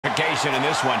decision in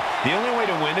this one. The only way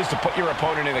to win is to put your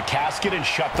opponent in a casket and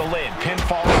shut the lid.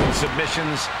 Pinfalls and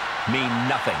submissions mean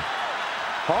nothing.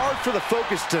 Hard for the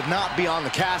focus to not be on the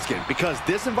casket because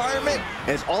this environment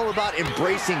is all about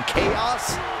embracing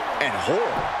chaos and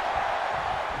horror.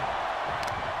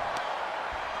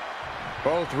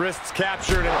 Both wrists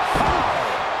captured and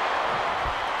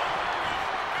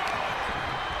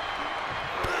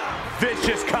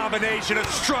vicious combination of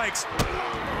strikes.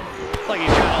 Like he's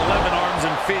got 11 arms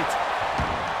and feet.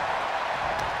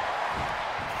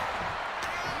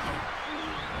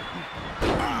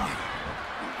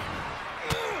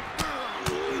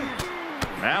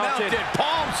 Mounted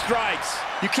palm strikes.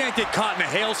 You can't get caught in a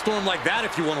hailstorm like that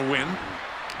if you want to win.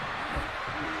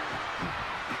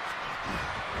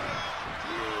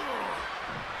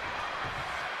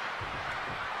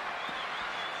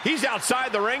 He's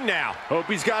outside the ring now. Hope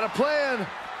he's got a plan.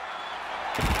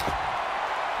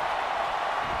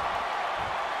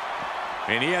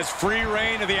 And he has free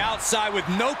reign to the outside with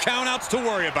no countouts to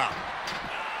worry about.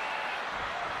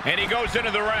 And he goes into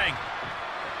the ring.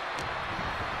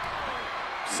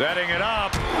 Setting it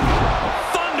up.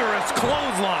 Thunderous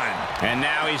clothesline. And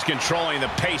now he's controlling the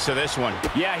pace of this one.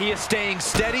 Yeah, he is staying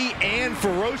steady and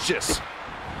ferocious.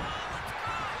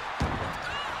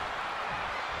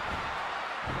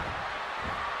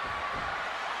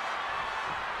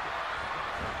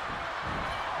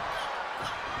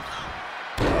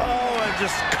 Oh, and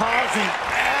just causing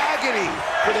agony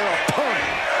for their opponent.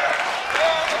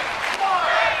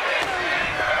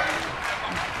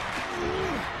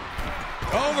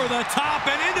 Over the top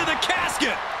and into the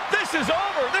casket. This is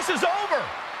over. This is over.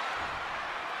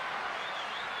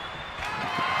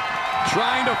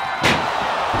 Trying to...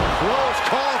 Close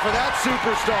call for that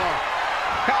superstar.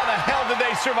 How the hell did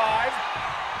they survive?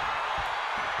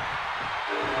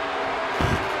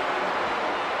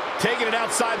 Taking it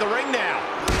outside the ring now.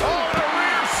 Oh, and a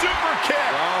rear super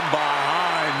kick. From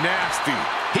behind, nasty.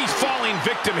 He's falling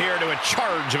victim here to a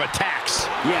charge of attacks.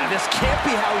 Yeah, this can't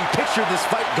be how he pictured this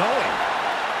fight going.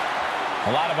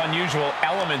 A lot of unusual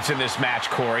elements in this match,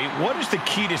 Corey. What is the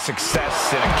key to success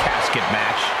in a casket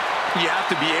match? You have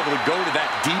to be able to go to that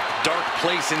deep, dark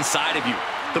place inside of you.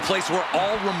 The place where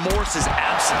all remorse is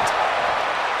absent.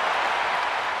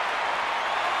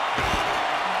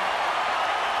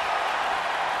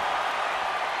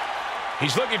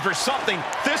 He's looking for something.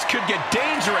 This could get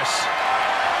dangerous.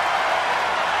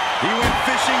 He went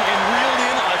fishing and reeled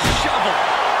in a shovel.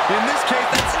 In this case,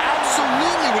 that's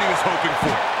absolutely what he was hoping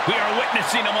for. We are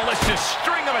witnessing a malicious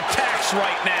string of attacks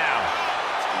right now.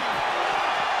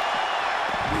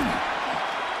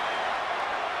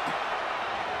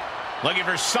 Looking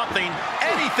for something,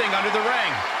 anything under the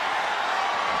ring.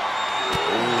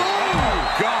 Oh,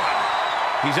 God.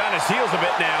 He's on his heels a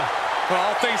bit now. Well,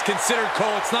 all things considered,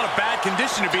 Cole, it's not a bad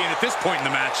condition to be in at this point in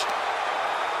the match.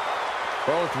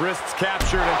 Both wrists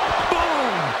captured and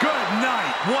boom! Good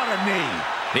night. What a knee.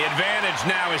 The advantage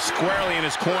now is squarely in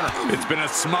his corner. It's been a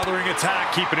smothering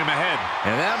attack keeping him ahead.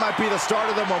 And that might be the start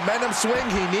of the momentum swing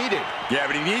he needed. Yeah,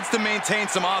 but he needs to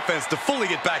maintain some offense to fully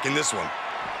get back in this one.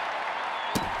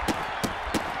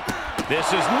 This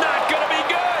is not going to be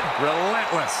good.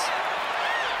 Relentless.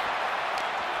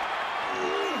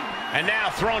 And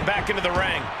now thrown back into the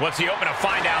ring. What's he hoping to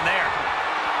find down there?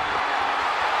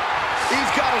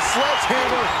 He's got a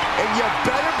sledgehammer, and you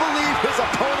better believe his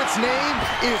opponent's name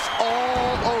is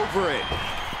all over it.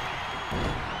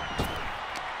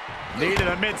 Needed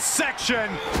a midsection.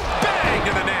 Bang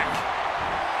to the neck.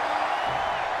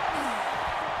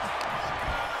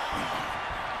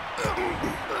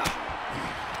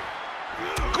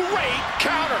 Great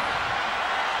counter.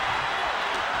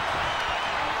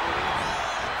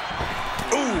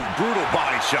 Ooh, brutal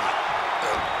body shot.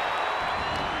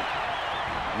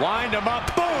 Wind him up,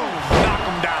 boom, knock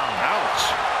him down. Ouch.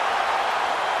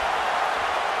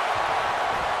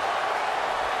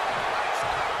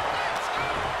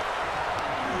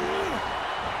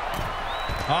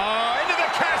 Into the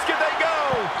casket they go.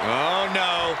 Oh,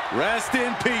 no. Rest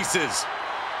in pieces.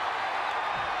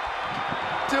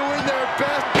 Doing their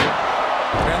best.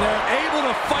 And they're able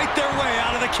to fight their way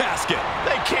out of the casket.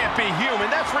 They can't be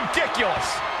human. That's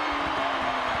ridiculous.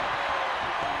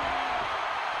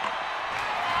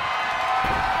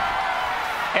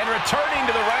 And returning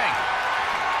to the ring.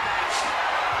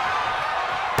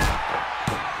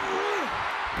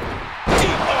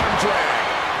 Deep arm drag.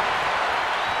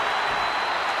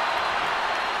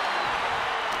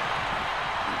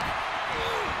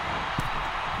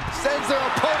 Sends their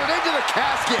opponent into the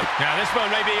casket. Now this one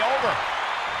may be over.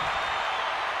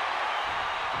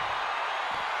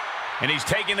 And he's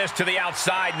taking this to the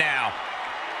outside now.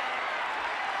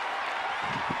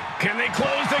 Can they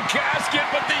close the casket?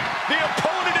 But the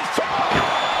opponent is tough.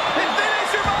 Did they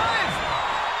survive?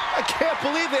 I can't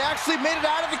believe they actually made it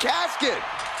out of the casket.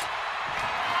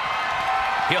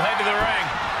 He'll head to the ring.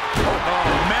 Oh,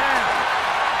 man.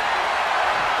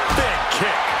 Big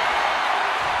kick.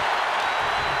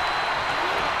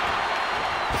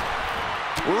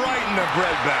 Right in the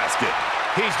breadbasket.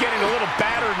 He's getting a little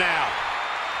battered now.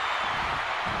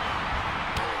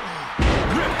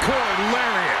 Ripcord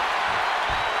lariat.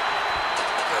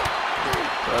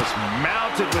 Just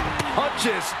mounted with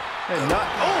punches. And not,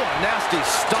 oh, a nasty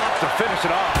stop to finish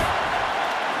it off.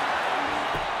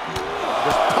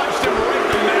 Just punched him right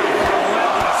in the mouth.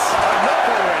 Relentless. Enough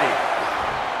already.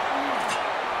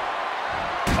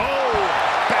 Oh,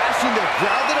 bashing the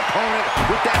grounded opponent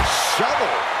with that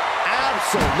shovel.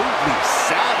 Absolutely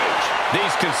savage.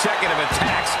 These consecutive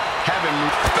attacks have him.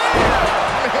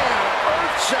 Man,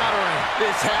 earth-shattering.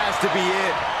 This has to be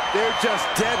it. They're just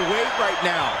dead weight right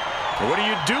now. What do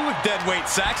you do with dead weight,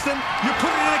 Saxton? You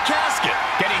put it in a casket.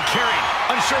 Getting carried.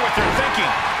 Unsure what they're thinking.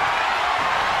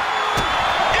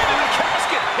 Into the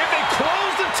casket. If they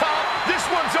close the top, this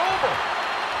one's over.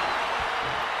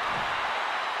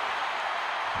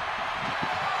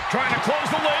 Trying to close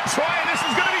the lid. Trying. This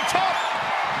is going to be tough.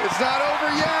 It's not over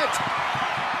yet.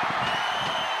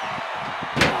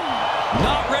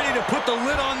 Not ready to put the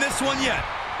lid on this one yet.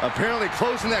 Apparently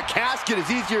closing that casket is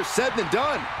easier said than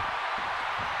done.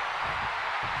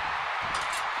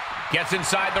 Gets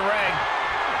inside the ring.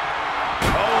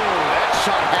 Oh, that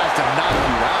shot has to knock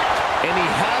you out. And he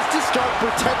has to start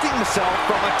protecting himself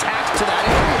from attacks to that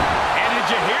area. And did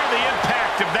you hear the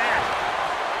impact of that?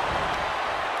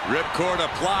 Ripcord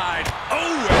applied.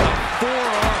 Oh, and a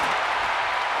forearm.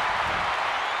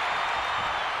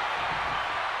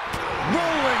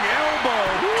 Rolling elbow.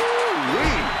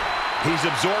 Woo-wee. He's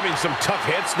absorbing some tough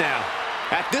hits now.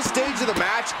 At this stage of the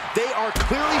match, they are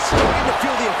clearly starting to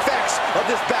feel the effects of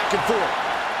this back and forth.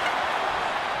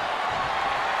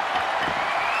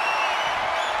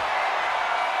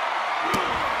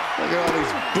 Look at all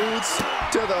these boots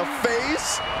to the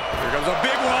face. Here comes a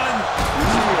big one.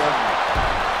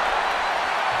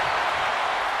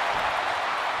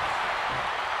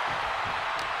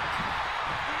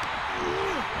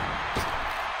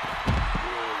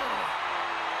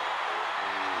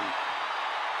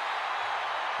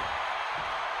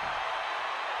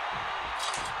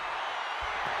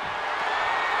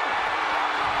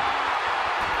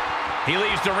 He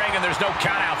leaves the ring, and there's no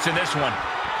countouts in this one.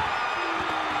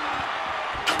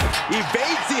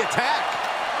 Evades the attack.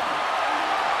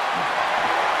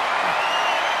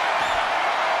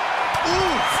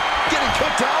 Oof! Getting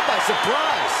kicked down by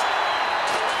surprise.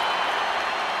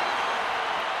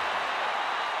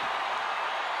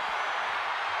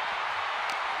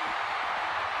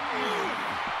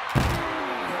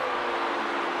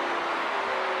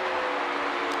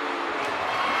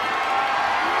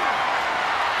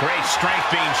 Great strength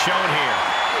being shown here.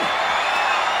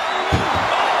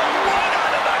 Oh, right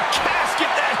out of the casket.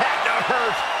 That had to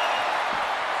hurt.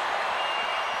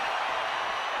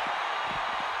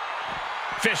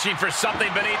 Fishing for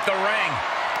something beneath the ring.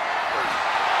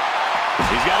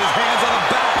 He's got his hands on a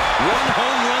bat. One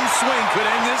home run swing could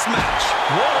end this match.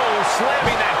 Whoa,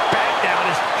 slamming that bat down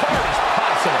as hard as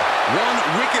possible. One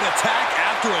wicked attack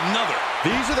after another.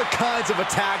 These are the kinds of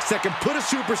attacks that can put a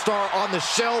superstar on the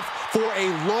shelf for a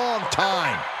long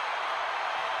time.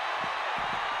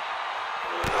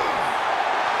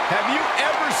 Have you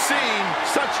ever seen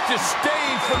such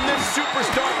disdain from this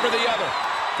superstar for the other?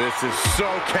 This is so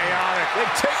chaotic.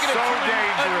 They've taken it so to a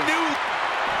dangerous. new...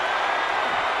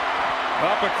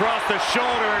 Up across the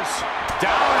shoulders.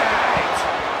 Down and out.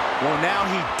 Well, now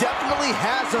he definitely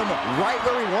has him right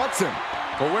where he wants him.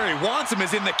 But where he wants him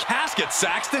is in the casket,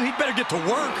 Saxton. He'd better get to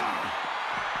work.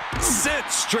 Sit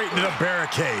straight into the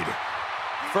barricade.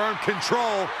 Firm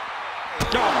control. Oh,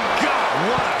 God,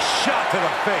 what a shot to the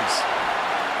face.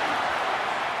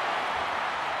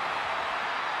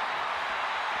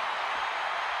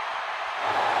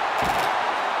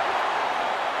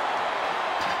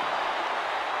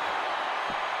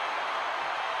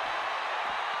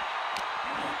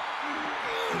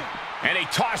 And he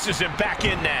tosses him back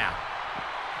in now.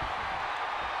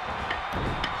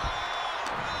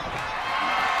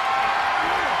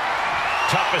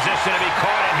 Tough position to be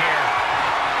caught in here.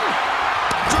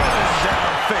 Driven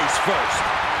down face first.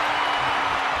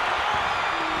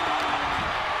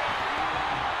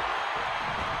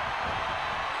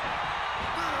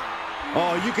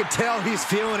 Oh, you can tell he's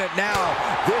feeling it now.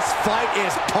 This fight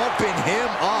is pumping him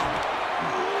up.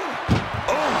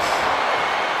 Oh!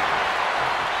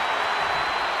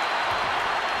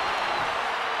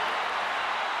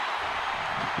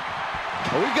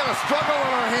 We've got a struggle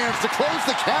on our hands to close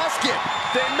the casket.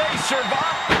 They may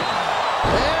survive.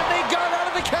 And they got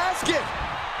out of the casket.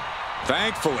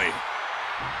 Thankfully.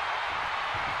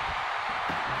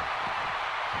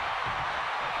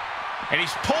 And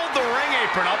he's pulled the ring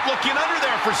apron up, looking under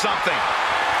there for something.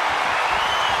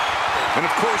 And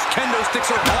of course, kendo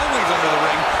sticks are always under the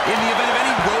ring in the event of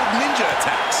any rogue ninja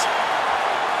attacks.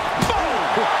 Oh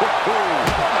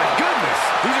my goodness.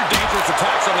 These are dangerous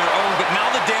attacks on their own, but now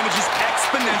the damage is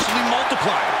exponentially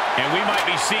multiplied. And we might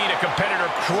be seeing a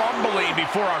competitor crumbling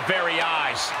before our very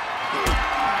eyes.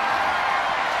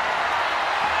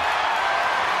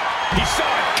 He saw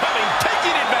it coming,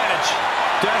 taking advantage.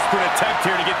 Desperate attempt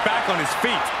here to get back on his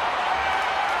feet.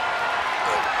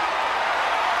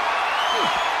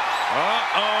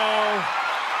 Uh-oh.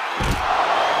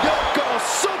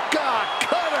 Yokosuka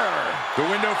cutter. The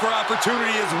window for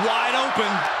opportunity is wide open.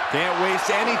 Can't waste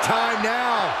any time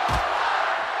now.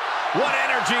 What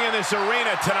energy in this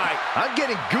arena tonight. I'm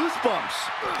getting goosebumps.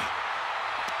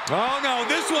 Oh no,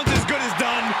 this one's as good as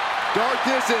done.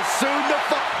 Darkness is soon to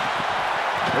fall.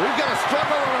 We've got a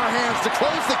struggle on our hands to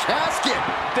close the casket.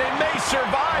 They may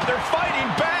survive. They're fighting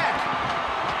back.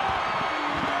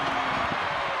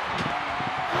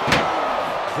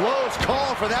 Close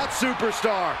call for that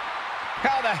superstar.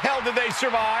 How the hell did they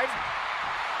survive?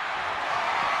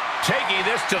 Taking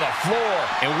this to the floor.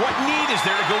 And what need is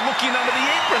there to go looking under the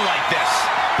apron like this?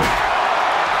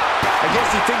 I guess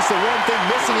he thinks the one thing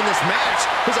missing in this match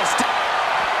is a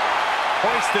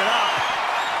Hoisted up.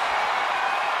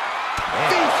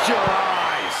 Feast your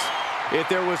eyes. If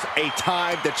there was a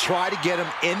time to try to get him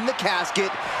in the casket,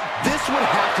 this would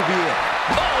have to be it.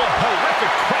 Oh, a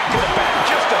horrific crack to the back.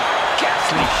 Just a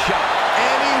ghastly shot.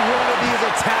 Any one of these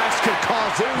attacks could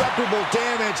cause irreparable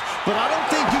damage, but I don't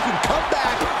think you can come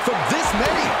back from this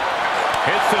many.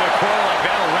 Hits to the core like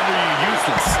that'll render you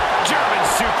useless. German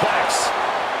suplex.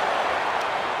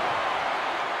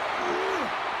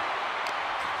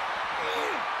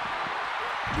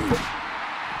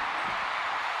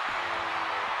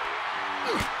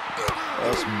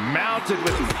 Just mounted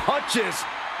with punches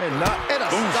and a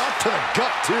stop to the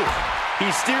gut, too. He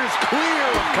steers clear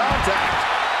of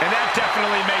contact. And that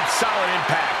definitely made solid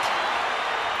impact.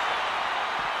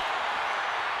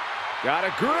 Got a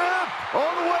grip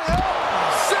all the way up.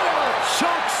 Sit out,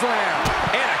 choke slam.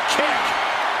 And a kick.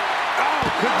 Oh,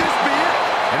 could this be it?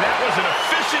 And that was an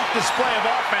efficient display of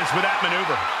offense with that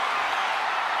maneuver.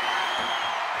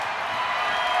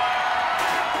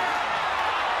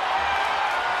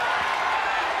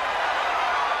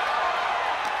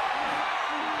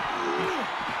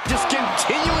 Just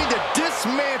continuing to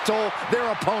dismantle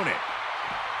their opponent.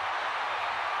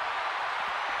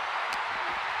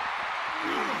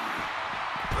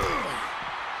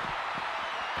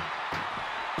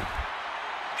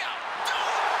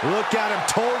 Look at him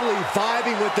totally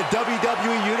vibing with the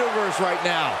WWE Universe right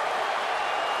now.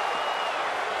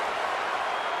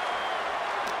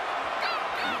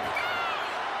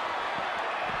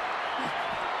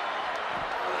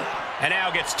 And now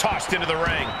gets tossed into the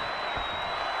ring.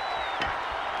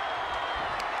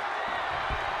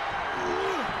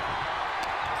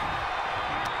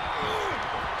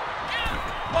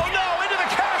 Oh no, into the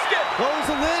casket! Close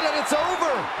the lid and it's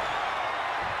over.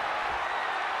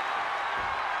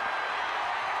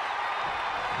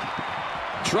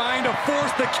 Trying to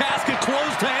force the casket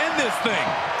closed to end this thing.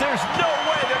 There's no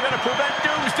way they're going to prevent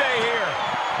doomsday here.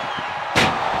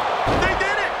 They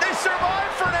did it! They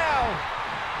survived for now!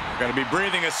 Gonna be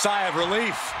breathing a sigh of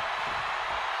relief.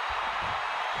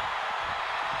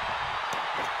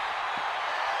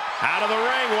 Out of the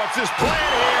ring, what's his plan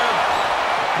here?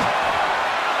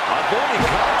 Avoiding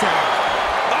contact.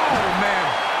 Oh, man.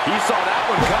 He saw that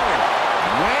one coming.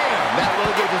 Wham! That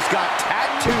logo just got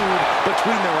tattooed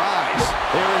between their eyes.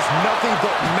 There is nothing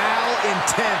but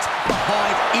malintent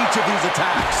behind each of these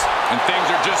attacks. And things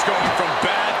are just going from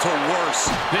bad to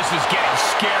worse. This is getting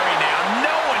scary now.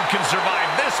 No one can survive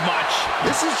this much.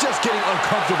 This is just getting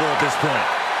uncomfortable at this point.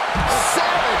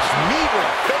 Savage knee to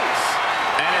the face.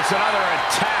 And it's another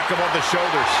attack above the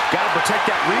shoulders. Got to protect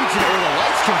that region or the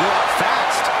lights can go out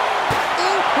fast.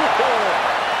 Boom!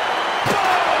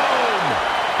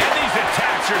 And these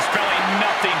attacks are spelling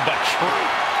nothing but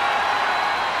truth.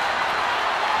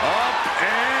 Up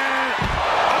and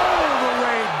all the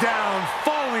way down.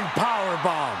 Falling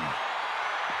powerbomb.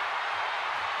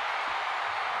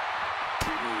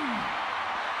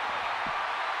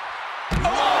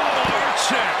 Oh,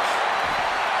 check.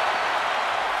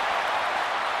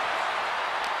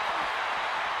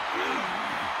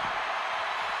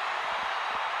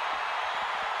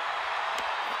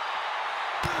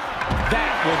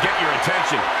 That will get your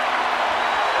attention.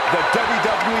 The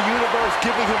WWE Universe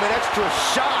giving him an extra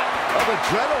shot of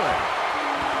adrenaline.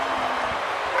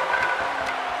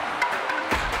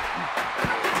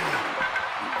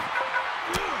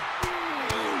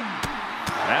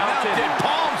 Mounted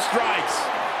palm strikes.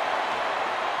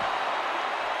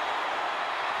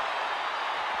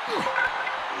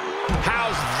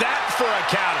 How's that for a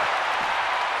counter?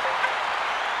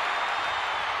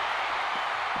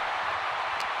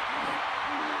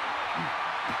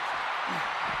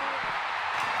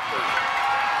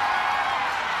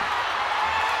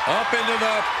 Up into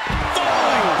the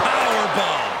falling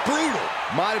powerbomb. Brutal.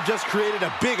 Might have just created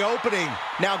a big opening.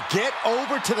 Now get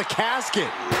over to the casket.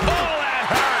 Oh, that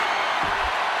hurt.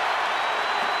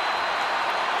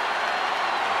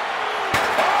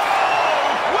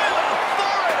 Oh, with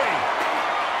authority.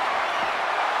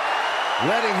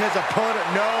 Letting his opponent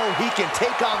know he can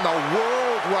take on the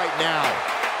world right now.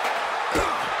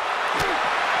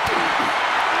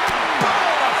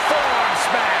 Oh, a forearm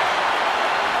smash.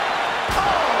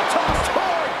 Tossed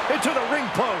hard into the ring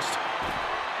post.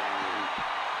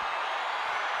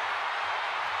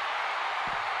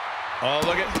 Oh,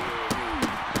 look at.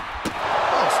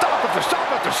 Oh, stop after stop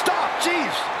after stop.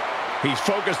 Jeez. He's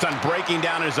focused on breaking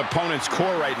down his opponent's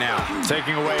core right now.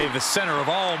 Taking away the center of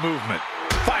all movement.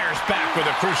 Fires back with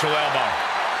a crucial elbow.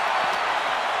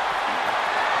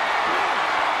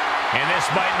 And this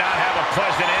might not have a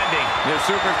pleasant ending. The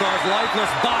superstar's lifeless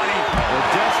body. The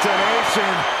destination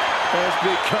has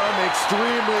become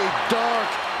extremely dark.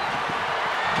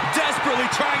 Desperately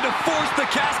trying to force the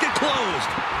casket closed.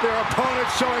 Their opponent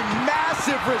showing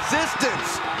massive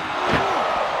resistance.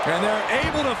 And they're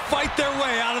able to fight their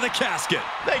way out of the casket.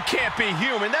 They can't be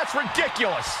human. That's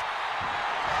ridiculous.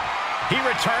 He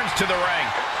returns to the ring.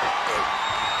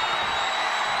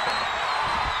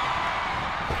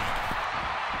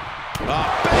 A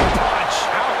big punch.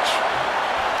 Ouch.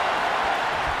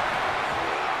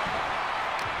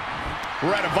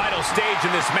 We're at a vital stage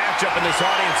in this matchup, and this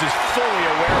audience is fully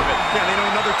aware of it. Yeah, they know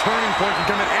another turning point can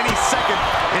come at any second,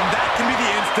 and that can be the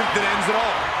instant that ends it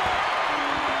all.